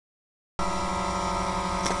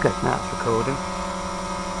Good, now it's recording.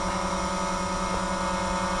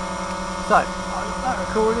 So, is that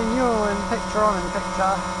recording? You're in the picture, I'm in the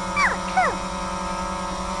picture. Oh, cool.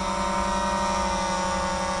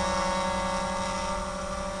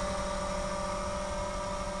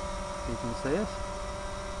 You can see us?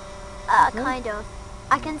 Kind of.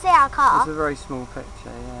 I can see our car. It's a very small picture,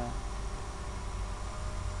 yeah.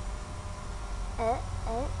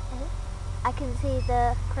 I can see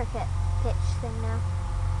the cricket pitch thing now.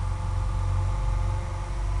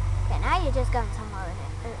 Okay, now you're just going somewhere in it.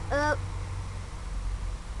 There's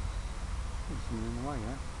something in the way,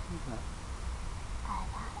 yeah? Isn't it?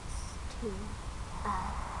 That's two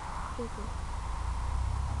people.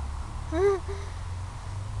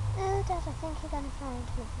 Oh, Dad, I think you're going to fly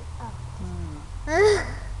into the...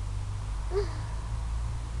 The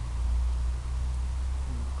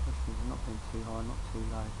question is not being too high, not too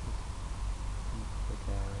low, because it's a big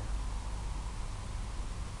area.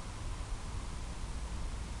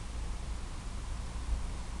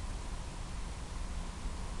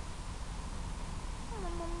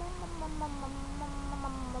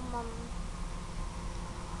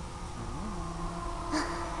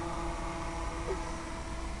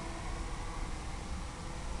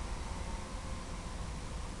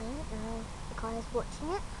 The guy is watching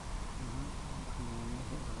it.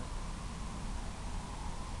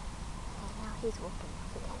 Okay, now he's walking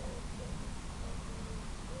off again.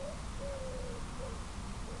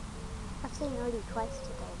 I've seen Ollie twice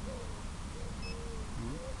today.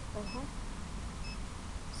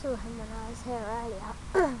 Saw him when I was here earlier.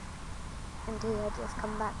 And he had just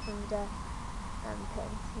come back from the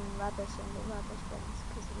putting some rubbish in the rubbish bins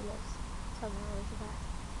because he lives somewhere over there.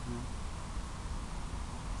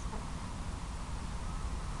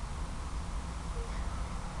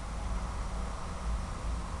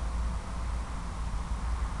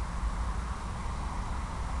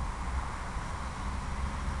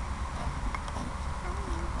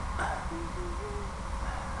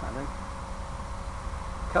 Hello.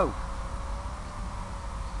 Cool.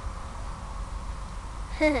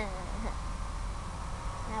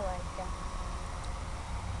 Now where it's done.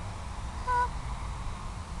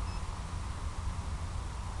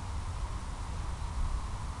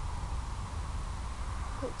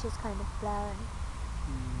 Picture's kind of blurry. I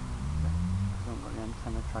haven't got the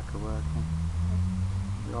antenna tracker working.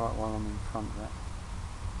 It'll be alright while I'm in front of it.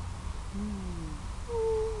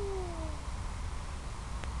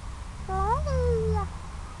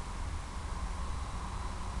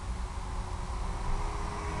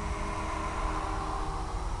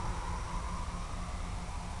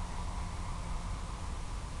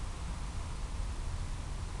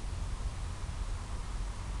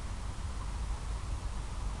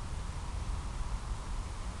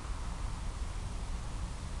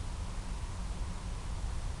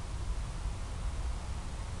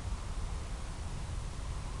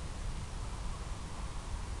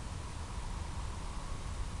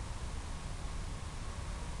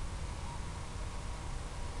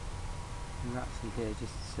 We're actually here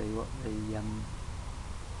just to see what the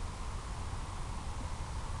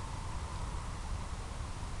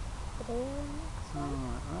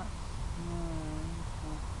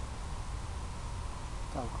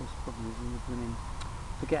of course the problem is in the blooming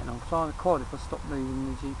forgetting. I'm trying to quad if I stop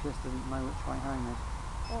moving the GPS doesn't know which way home is.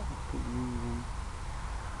 I have to keep moving.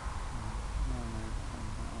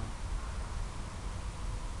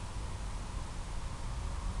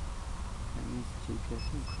 It needs the GPS,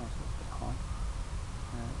 oh Christ, that's a bit high.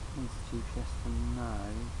 It needs the GPS to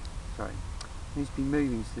know, sorry, it needs to be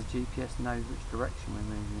moving so the GPS knows which direction we're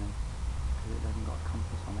moving in. Because it hasn't got a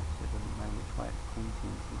compass on it, so it doesn't know which way it's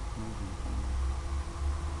pointing as it's moving from.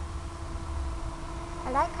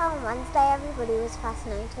 I like how on Wednesday everybody was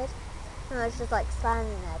fascinated. And I was just like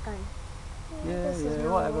standing there going, yeah,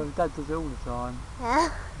 whatever, Dad does it all the time.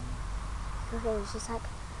 Yeah. Everybody was just like,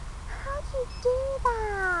 how do you do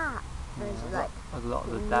that? And it was just like, a lot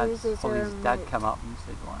of the dads, Holly's dad come up and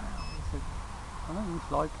said, wow. He said, I know you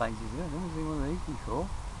fly planes, I've never seen one of these before.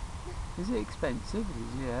 Is it expensive? He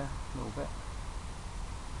said, yeah, a little bit.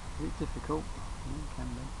 Is it difficult? Yeah, it can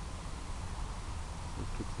be.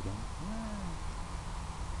 Those kids again. Yeah.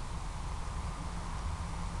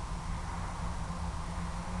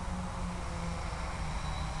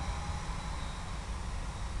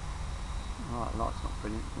 Right, the light's not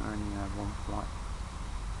brilliant, we only have one flight.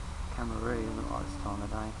 Camera really doesn't like this time of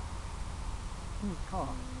day. Car.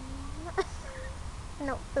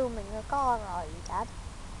 not filming a car, are you, Dad?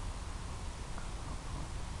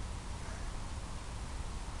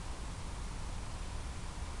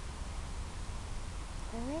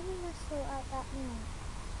 I really must sort out that mirror.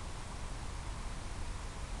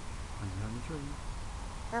 the tree.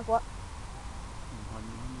 Have what? I'm hiding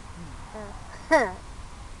behind the tree.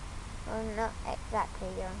 Well, not exactly.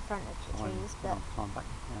 You're in front of the Fine, trees, but I'll climb back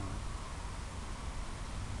now.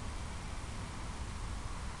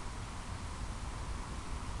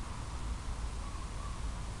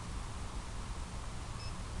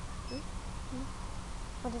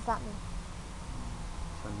 what does that mean?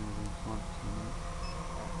 So I'm going to climb for 2 minutes.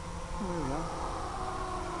 Oh, there we are.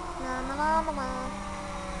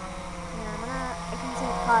 I can see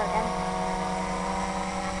the car again.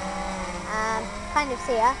 Kind of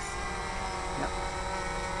see us. Yep.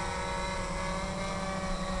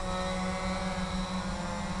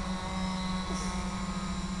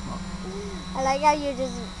 I like how you're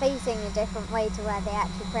just facing a different way to where the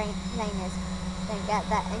actual plane is. Don't get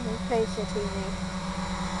that any closer to me.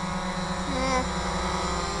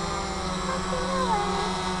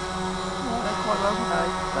 Oh, that's quite well today.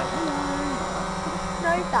 Say hello.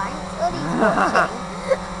 No thanks. All he's watching.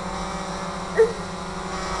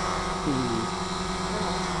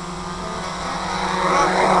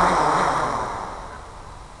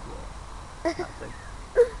 Yeah, that'll do.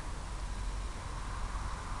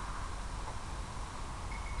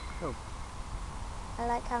 Cool. I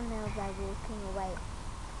like how now they're walking away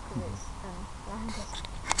because it's landed.